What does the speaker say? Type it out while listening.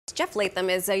Jeff Leatham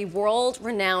is a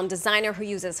world-renowned designer who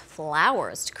uses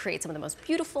flowers to create some of the most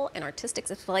beautiful and artistic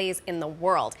displays in the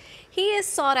world. He is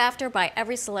sought after by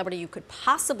every celebrity you could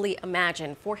possibly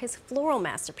imagine for his floral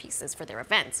masterpieces for their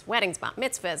events, weddings, bat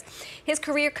mitzvahs. His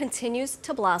career continues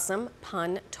to blossom,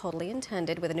 pun totally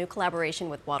intended, with a new collaboration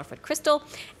with Waterford Crystal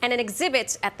and an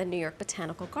exhibit at the New York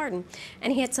Botanical Garden.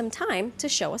 And he had some time to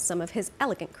show us some of his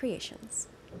elegant creations.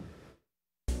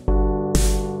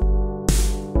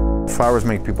 Flowers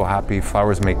make people happy.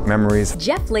 Flowers make memories.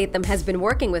 Jeff Leatham has been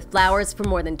working with flowers for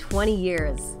more than 20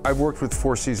 years. I've worked with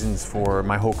Four Seasons for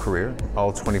my whole career,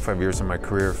 all 25 years of my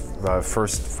career.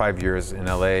 First 5 years in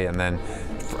LA, and then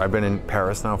I've been in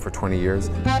Paris now for 20 years.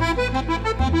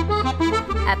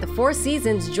 At the Four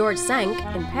Seasons George V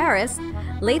in Paris,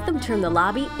 Leatham turned the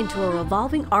lobby into a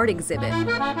revolving art exhibit.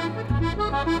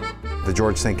 The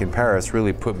George V in Paris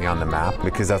really put me on the map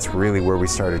because that's really where we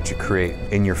started to create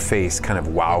in-your-face kind of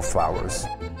wow flowers.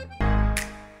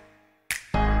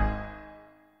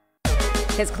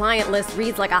 His client list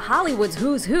reads like a Hollywood's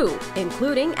who's who,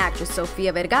 including actress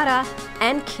Sofia Vergara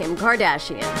and Kim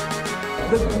Kardashian.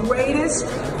 The greatest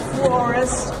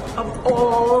florist of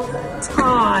all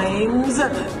times,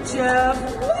 Jeff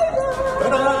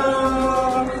Leatham.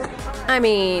 I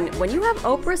mean, when you have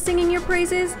Oprah singing your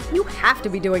praises, you have to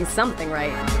be doing something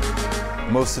right.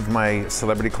 Most of my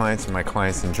celebrity clients and my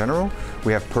clients in general,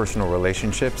 we have personal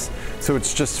relationships. So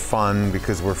it's just fun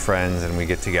because we're friends and we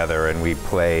get together and we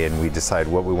play and we decide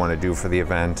what we want to do for the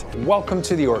event. Welcome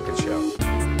to the Orchid Show.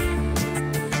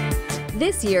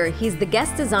 This year, he's the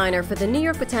guest designer for the New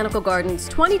York Botanical Garden's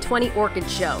 2020 Orchid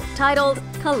Show, titled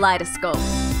Kaleidoscope.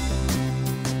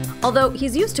 Although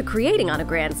he's used to creating on a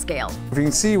grand scale. If you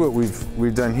can see what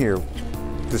we've done here,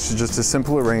 this is just a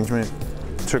simple arrangement.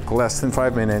 Took less than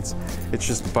 5 minutes. It's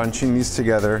just bunching these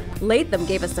together. Latham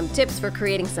gave us some tips for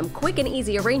creating some quick and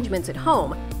easy arrangements at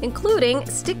home, including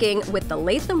sticking with the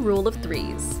Latham rule of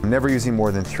threes. Never using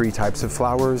more than 3 types of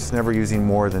flowers, never using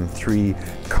more than 3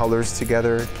 colors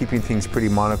together, keeping things pretty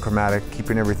monochromatic,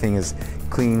 keeping everything as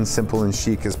clean, simple, and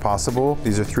chic as possible.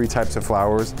 These are 3 types of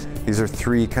flowers. These are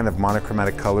 3 kind of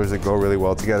monochromatic colors that go really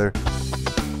well together.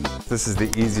 This is the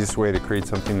easiest way to create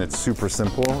something that's super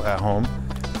simple at home.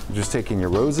 You're just taking your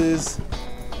roses,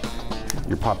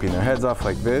 you're popping their heads off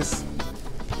like this,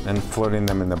 and floating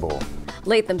them in the bowl.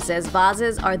 Latham says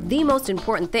vases are the most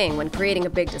important thing when creating a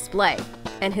big display.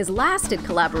 And his lasted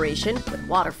collaboration with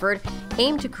Waterford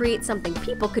aimed to create something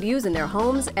people could use in their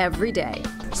homes every day.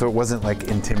 So it wasn't like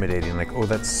intimidating, like, oh,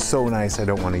 that's so nice, I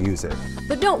don't want to use it.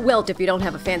 But don't wilt if you don't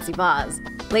have a fancy vase.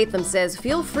 Latham says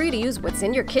feel free to use what's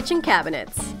in your kitchen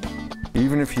cabinets.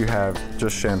 Even if you have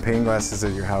just champagne glasses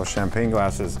at your house, champagne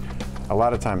glasses, a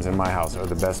lot of times in my house, are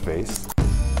the best vase.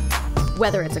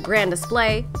 Whether it's a grand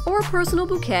display or a personal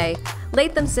bouquet,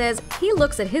 Latham says he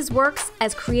looks at his works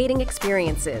as creating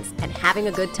experiences and having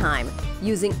a good time,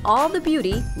 using all the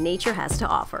beauty nature has to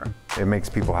offer. It makes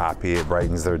people happy, it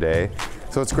brightens their day.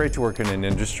 So it's great to work in an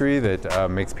industry that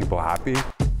makes people happy.